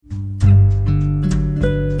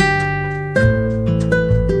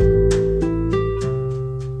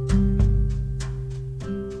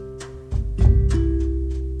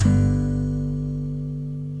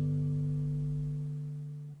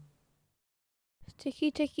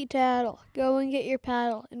Ticky ticky tattle, go and get your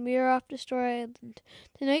paddle, and we are off to Story Island.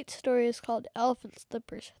 Tonight's story is called Elephant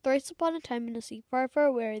Slippers. Thrice upon a time in a sea far, far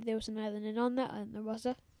away, there was an island, and on that island there was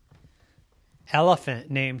a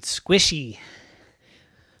elephant named Squishy.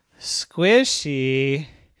 Squishy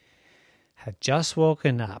had just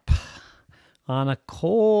woken up on a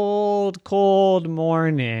cold, cold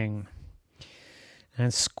morning,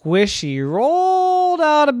 and Squishy rolled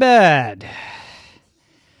out of bed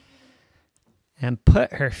and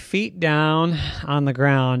put her feet down on the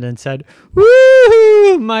ground and said,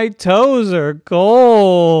 "Woo-hoo, my toes are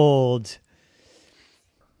cold."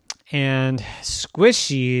 And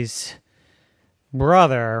Squishy's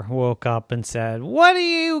brother woke up and said, "What are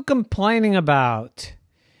you complaining about?"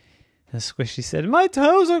 And Squishy said, "My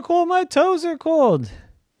toes are cold, my toes are cold."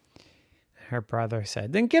 Her brother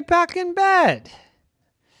said, "Then get back in bed."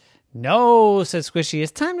 "No," said Squishy,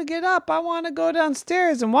 "it's time to get up. I want to go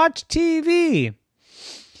downstairs and watch TV."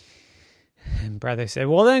 And brother said,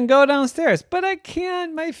 "Well, then go downstairs." "But I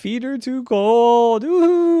can't. My feet are too cold."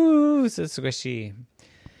 "Ooh," said Squishy.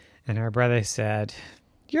 And her brother said,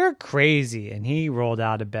 "You're crazy." And he rolled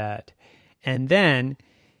out of bed. And then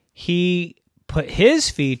he put his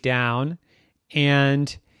feet down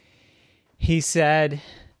and he said,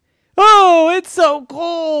 "Oh, it's so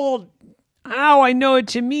cold. Ow, I know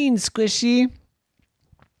what you mean, Squishy."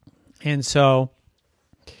 And so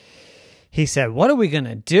he said, "What are we going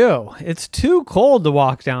to do? It's too cold to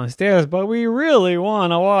walk downstairs, but we really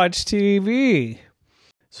want to watch TV."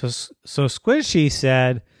 So Squishy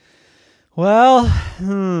said, "Well,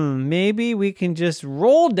 maybe we can just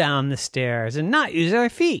roll down the stairs and not use our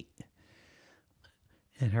feet."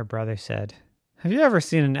 And her brother said, "Have you ever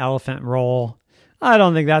seen an elephant roll? I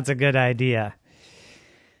don't think that's a good idea."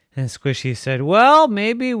 And Squishy said, "Well,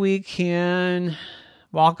 maybe we can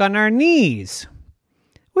walk on our knees."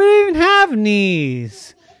 "We don't even have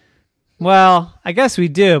knees." "Well, I guess we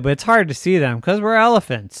do, but it's hard to see them because we're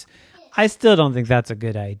elephants." "I still don't think that's a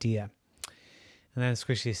good idea." And then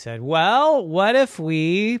Squishy said, "Well, what if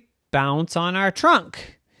we bounce on our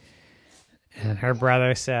trunk?" And her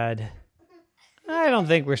brother said, "I don't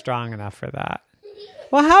think we're strong enough for that."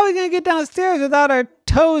 "Well, how are we going to get downstairs without our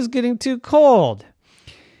toes getting too cold?"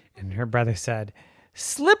 And her brother said,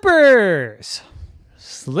 "Slippers."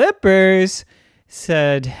 "Slippers?"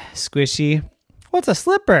 said Squishy. "What's a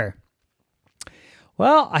slipper?"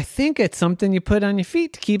 "Well, I think it's something you put on your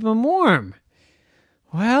feet to keep them warm."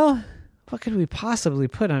 "Well, what could we possibly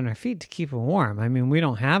put on our feet to keep them warm? I mean, we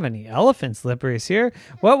don't have any elephant slippers here.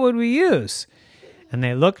 What would we use?" And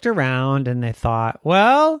they looked around and they thought,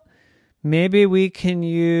 "Well, maybe we can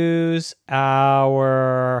use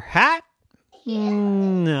our hat."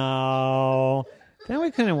 "No, then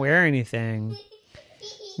we couldn't wear anything."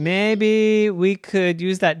 "Maybe we could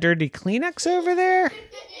use that dirty Kleenex over there."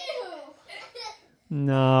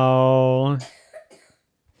 "No.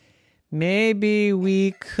 Maybe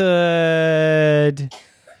we could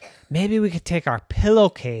take our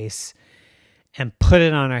pillowcase and put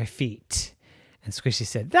it on our feet." And Squishy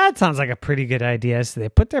said, "That sounds like a pretty good idea." So they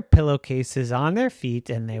put their pillowcases on their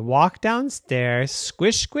feet and they walked downstairs,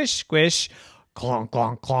 squish, squish, squish, clonk,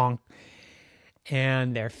 clonk, clonk.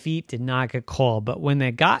 And their feet did not get cold. But when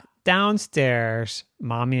they got downstairs,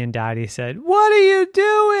 Mommy and Daddy said, "What are you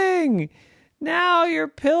doing? Now your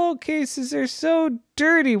pillowcases are so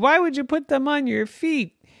dirty. Why would you put them on your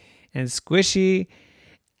feet?" And Squishy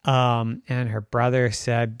and her brother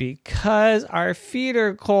said, "Because our feet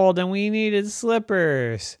are cold and we needed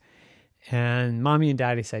slippers." And Mommy and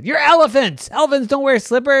Daddy said, "You're elephants. Elephants don't wear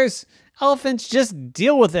slippers. Elephants just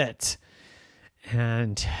deal with it."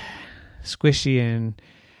 And Squishy and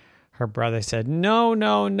her brother said, "No,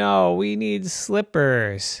 no, no, we need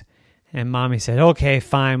slippers." And Mommy said, "Okay,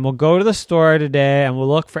 fine. We'll go to the store today and we'll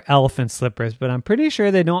look for elephant slippers, but I'm pretty sure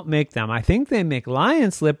they don't make them. I think they make lion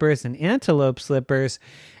slippers and antelope slippers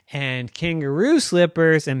and kangaroo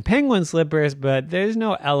slippers and penguin slippers, but there's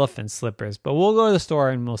no elephant slippers. But we'll go to the store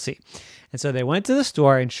and we'll see." And so they went to the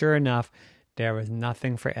store, and sure enough, there was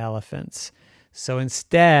nothing for elephants. So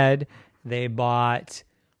instead, they bought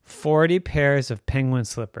 40 pairs of penguin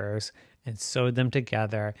slippers and sewed them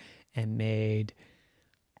together and made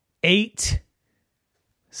 8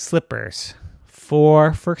 slippers,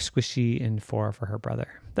 4 for Squishy and 4 for her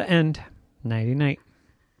brother. The end. Nighty night.